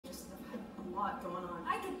lot going on.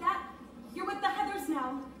 I get that. You're with the Heathers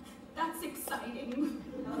now. That's exciting.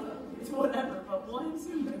 It's whatever, but we'll have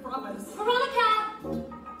soon, I promise. Veronica!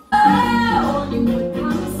 Oh, you would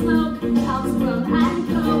come to smoke, house rum and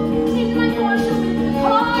coke, in my Porsche with the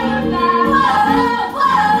quarterback. Whoa,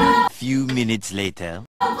 whoa! Few minutes later.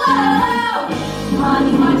 Whoa!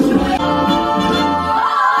 Money much away.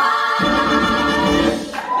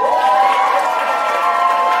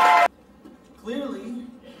 Clearly,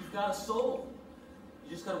 you've got a soul.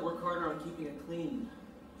 You just gotta work harder on keeping it clean.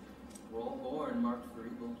 We're all born marked for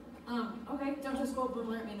evil. Okay, don't just go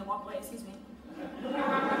alert at me in the walkway, excuse me. I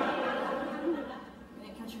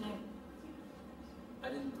didn't catch your name. I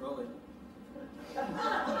didn't throw it.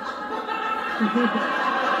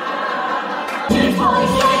 Holy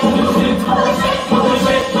shit! Holy shit! Holy shit! Holy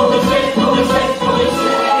shit! Holy shit! Holy shit!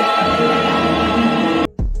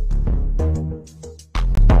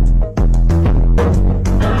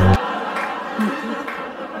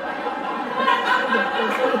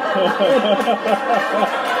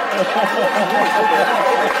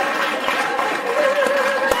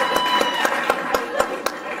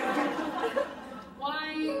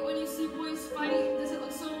 Why, when you see boys fight, does it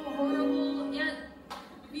look so horrible, yet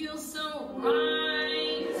feels so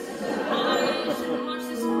right? I shouldn't watch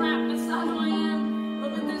this crap, that's not who I am,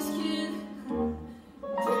 but with this kid...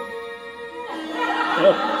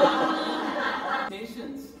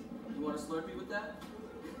 Patience. You want a Slurpee with that?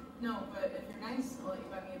 No, but if you're nice, I'll let you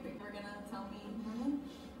buy me a big. You're gonna tell me her name?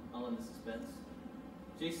 I'll end the suspense.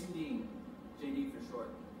 Jason Dean. JD for short.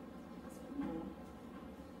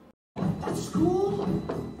 That's school?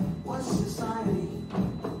 What's society?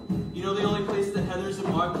 You know the only place that Heathers and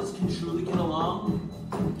Martha's can truly get along?